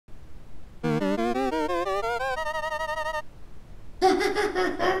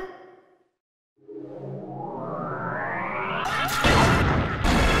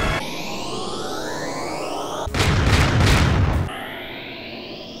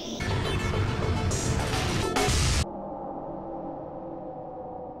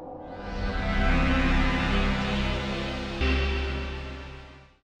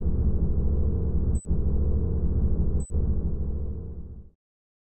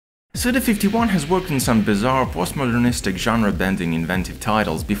Suda51 has worked on some bizarre postmodernistic genre-bending inventive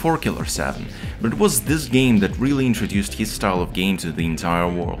titles before Killer7, but it was this game that really introduced his style of game to the entire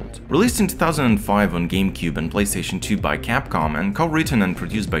world. Released in 2005 on GameCube and PlayStation 2 by Capcom and co-written and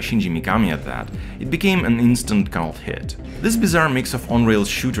produced by Shinji Mikami at that, it became an instant cult hit. This bizarre mix of on-rails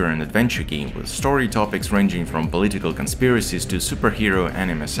shooter and adventure game with story topics ranging from political conspiracies to superhero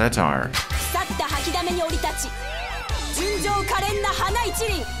anime satire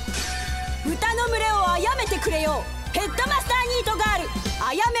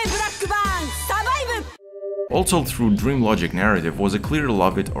all told through dream logic narrative was a clear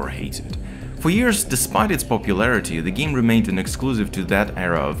love it or hate it. For years, despite its popularity, the game remained an exclusive to that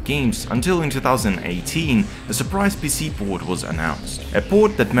era of games until in 2018 a surprise PC port was announced. A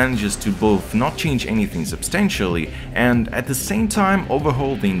port that manages to both not change anything substantially and at the same time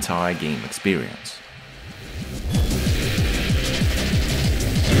overhaul the entire game experience.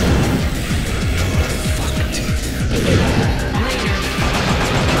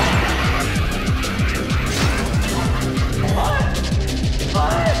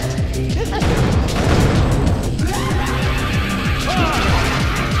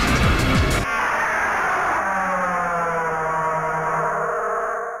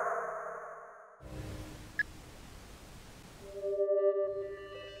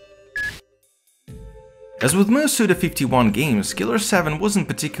 As with most Suda51 games, Killer7 wasn't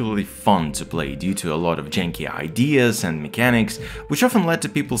particularly fun to play due to a lot of janky ideas and mechanics, which often led to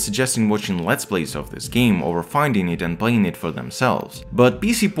people suggesting watching Let's Plays of this game over finding it and playing it for themselves. But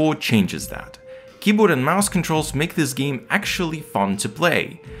PC port changes that. Keyboard and mouse controls make this game actually fun to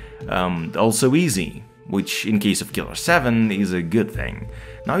play. Also easy, which in case of Killer7 is a good thing.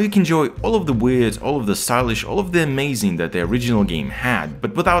 Now you can enjoy all of the weird, all of the stylish, all of the amazing that the original game had,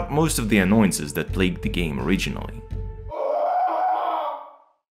 but without most of the annoyances that plagued the game originally.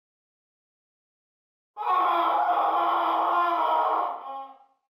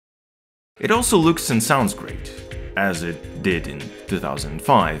 It also looks and sounds great, as it did in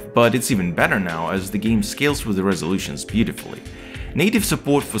 2005, but it's even better now as the game scales with the resolutions beautifully. Native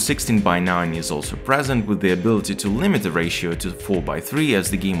support for 16:9 is also present, with the ability to limit the ratio to 4:3 as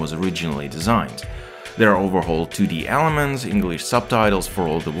the game was originally designed. There are overhauled 2D elements, English subtitles for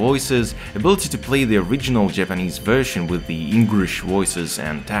all the voices, ability to play the original Japanese version with the English voices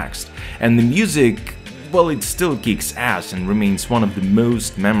and text, and the music, well, it still kicks ass and remains one of the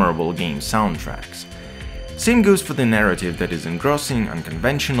most memorable game soundtracks. Same goes for the narrative that is engrossing,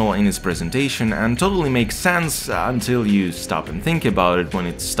 unconventional in its presentation and totally makes sense until you stop and think about it when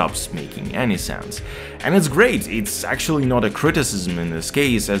it stops making any sense. And it's great, it's actually not a criticism in this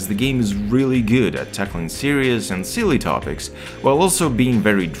case, as the game is really good at tackling serious and silly topics while also being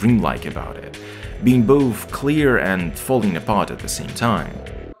very dreamlike about it, being both clear and falling apart at the same time.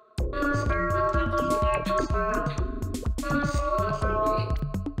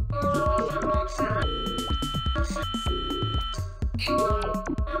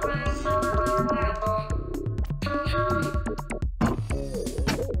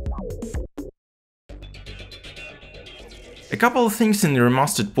 A couple of things in the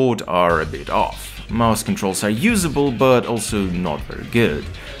remastered port are a bit off. Mouse controls are usable, but also not very good.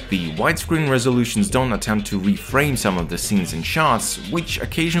 The widescreen resolutions don't attempt to reframe some of the scenes and shots, which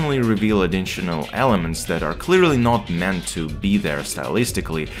occasionally reveal additional elements that are clearly not meant to be there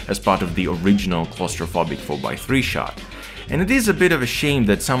stylistically as part of the original claustrophobic 4:3 shot. And it is a bit of a shame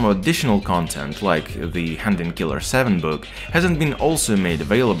that some additional content, like the Hand Killer7 book, hasn't been also made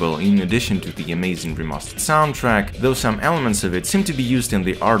available in addition to the amazing remastered soundtrack, though some elements of it seem to be used in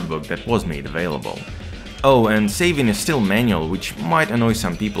the art book that was made available. Oh, and saving is still manual, which might annoy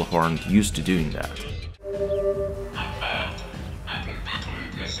some people who aren't used to doing that.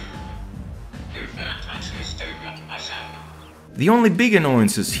 The only big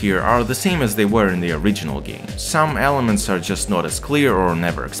annoyances here are the same as they were in the original game. Some elements are just not as clear or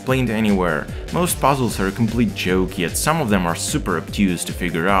never explained anywhere, most puzzles are a complete joke, yet some of them are super obtuse to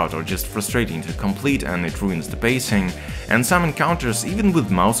figure out or just frustrating to complete and it ruins the pacing, and some encounters, even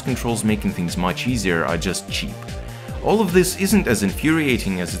with mouse controls making things much easier, are just cheap. All of this isn't as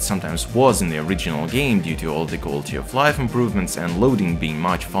infuriating as it sometimes was in the original game due to all the quality of life improvements and loading being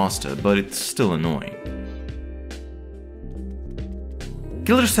much faster, but it's still annoying.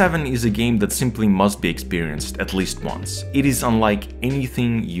 Killer7 is a game that simply must be experienced at least once. It is unlike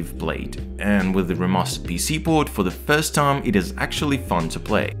anything you've played, and with the remastered PC port, for the first time it is actually fun to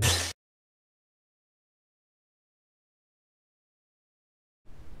play.